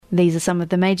These are some of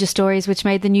the major stories which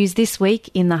made the news this week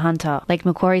in The Hunter. Lake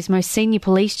Macquarie's most senior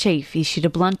police chief issued a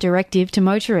blunt directive to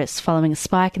motorists following a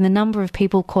spike in the number of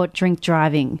people caught drink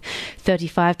driving.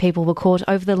 35 people were caught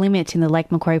over the limit in the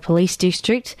Lake Macquarie Police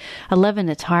District, 11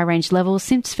 at high-range levels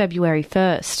since February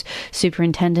 1st.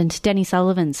 Superintendent Denny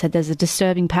Sullivan said there's a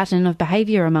disturbing pattern of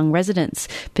behaviour among residents,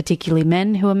 particularly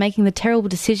men who are making the terrible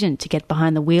decision to get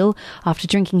behind the wheel after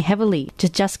drinking heavily to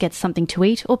just get something to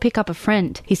eat or pick up a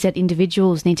friend. He said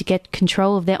individuals need to get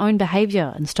control of their own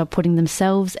behaviour and stop putting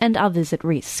themselves and others at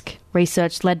risk.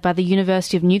 Research led by the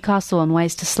University of Newcastle on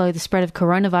ways to slow the spread of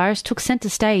coronavirus took centre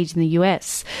stage in the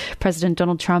US. President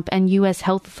Donald Trump and US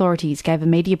health authorities gave a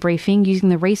media briefing using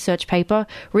the research paper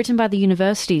written by the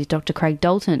university's Dr. Craig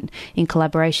Dalton in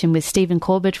collaboration with Stephen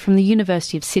Corbett from the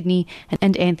University of Sydney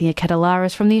and Anthea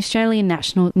Catalaris from the Australian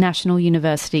National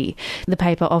University. The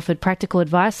paper offered practical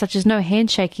advice such as no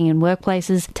handshaking in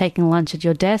workplaces, taking lunch at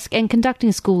your desk and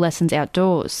conducting school lessons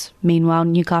outdoors. Meanwhile,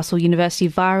 Newcastle University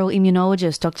viral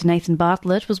immunologist Dr. Nathan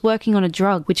Bartlett was working on a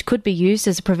drug which could be used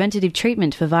as a preventative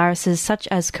treatment for viruses such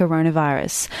as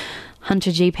coronavirus.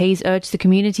 Hunter GPs urged the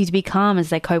community to be calm as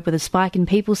they cope with a spike in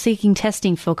people seeking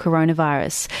testing for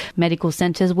coronavirus. Medical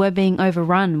centres were being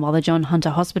overrun while the John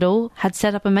Hunter Hospital had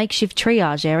set up a makeshift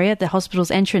triage area at the hospital's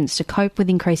entrance to cope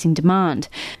with increasing demand.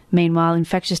 Meanwhile,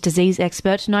 infectious disease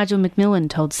expert Nigel McMillan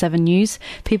told 7 News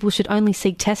people should only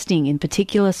seek testing in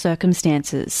particular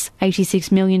circumstances.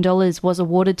 $86 million was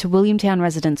awarded to Williamtown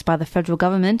residents by the federal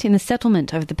government in the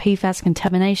settlement over the PFAS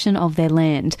contamination of their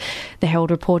land. The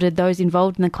Herald reported those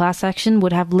involved in the class action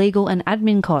would have legal and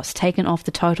admin costs taken off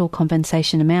the total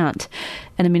compensation amount.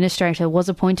 An administrator was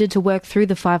appointed to work through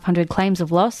the 500 claims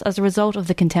of loss as a result of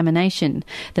the contamination.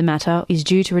 The matter is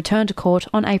due to return to court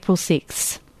on April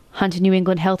 6. Hunter New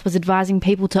England Health was advising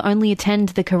people to only attend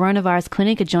the coronavirus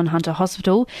clinic at John Hunter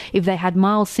Hospital if they had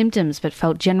mild symptoms but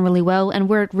felt generally well and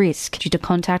were at risk due to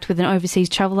contact with an overseas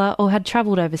traveller or had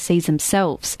travelled overseas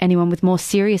themselves. Anyone with more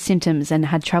serious symptoms and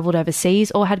had travelled overseas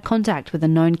or had contact with a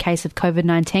known case of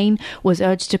COVID-19 was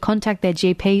urged to contact their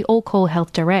GP or call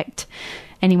Health Direct.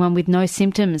 Anyone with no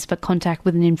symptoms but contact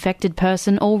with an infected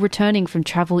person or returning from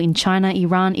travel in China,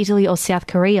 Iran, Italy or South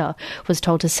Korea was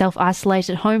told to self-isolate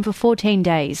at home for 14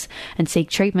 days and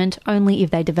seek treatment only if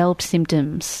they developed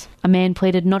symptoms. A man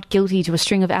pleaded not guilty to a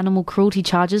string of animal cruelty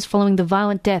charges following the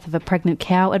violent death of a pregnant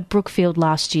cow at Brookfield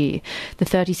last year. The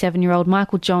 37-year-old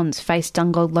Michael Johns faced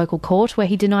Dungog local court where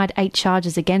he denied 8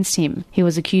 charges against him. He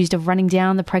was accused of running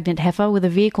down the pregnant heifer with a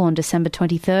vehicle on December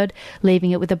 23rd,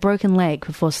 leaving it with a broken leg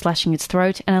before slashing its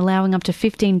throat and allowing up to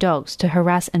 15 dogs to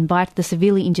harass and bite the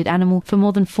severely injured animal for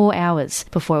more than 4 hours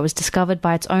before it was discovered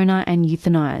by its owner and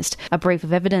euthanised. A brief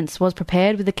of evidence was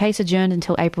prepared with the case adjourned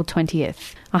until April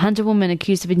 20th. A Hunter woman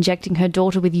accused of injecting her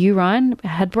daughter with urine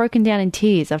had broken down in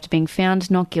tears after being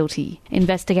found not guilty.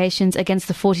 Investigations against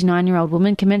the 49-year-old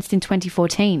woman commenced in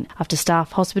 2014 after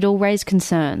staff hospital raised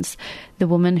concerns. The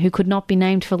woman, who could not be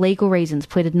named for legal reasons,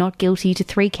 pleaded not guilty to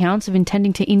 3 counts of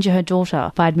intending to injure her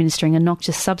daughter by administering a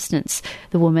noxious substance.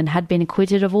 The woman had been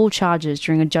acquitted of all charges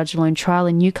during a judge-alone trial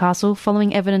in Newcastle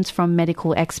following evidence from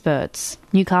medical experts.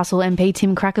 Newcastle MP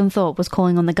Tim Crackenthorpe was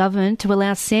calling on the government to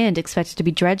allow sand expected to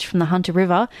be dredged from the Hunter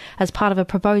River as part of a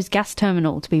proposed gas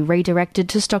terminal to be redirected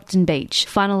to Stockton Beach.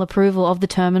 Final approval of the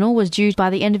terminal was due by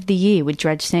the end of the year, with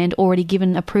dredged sand already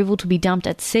given approval to be dumped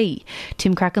at sea.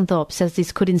 Tim Crackenthorpe says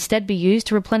this could instead be used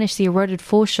to replenish the eroded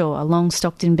foreshore along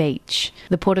Stockton Beach.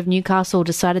 The Port of Newcastle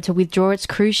decided to withdraw its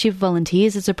cruise ship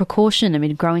volunteers as a precaution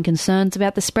amid growing concerns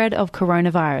about the spread of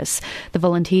coronavirus. The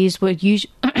volunteers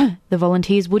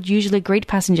would usually greet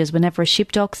passengers whenever a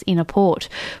ship docks in a port.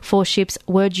 4 ships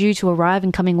were due to arrive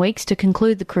in coming weeks to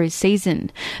conclude the cruise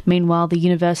season. Meanwhile, the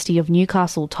University of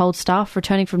Newcastle told staff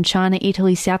returning from China,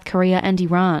 Italy, South Korea and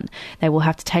Iran they will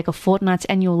have to take a fortnight's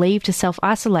annual leave to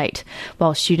self-isolate,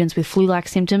 while students with flu-like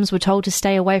symptoms were told to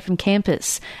stay away from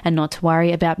campus and not to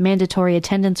worry about mandatory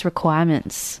attendance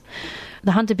requirements.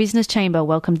 The Hunter Business Chamber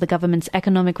welcomed the government's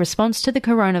economic response to the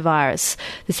coronavirus.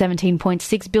 The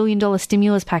 $17.6 billion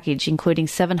stimulus package, including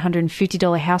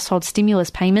 $750 household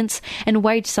stimulus payments and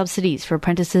wage subsidies for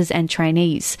apprentices and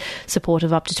trainees. Support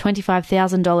of up to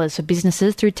 $25,000 for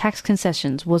businesses through tax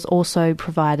concessions was also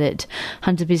provided.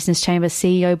 Hunter Business Chamber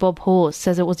CEO Bob Hawes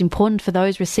says it was important for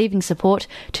those receiving support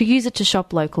to use it to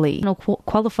shop locally or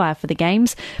qualify for the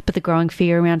Games, but the growing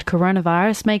fear around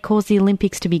coronavirus may cause the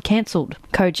Olympics to be cancelled.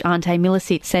 Coach Ante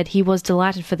Milicic said he was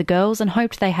delighted for the girls and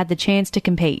hoped they had the chance to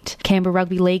compete. Canberra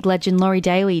Rugby League legend Laurie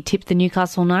Daly tipped the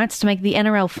Newcastle Knights to make the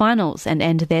NRL finals and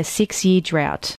end their 6-year drought.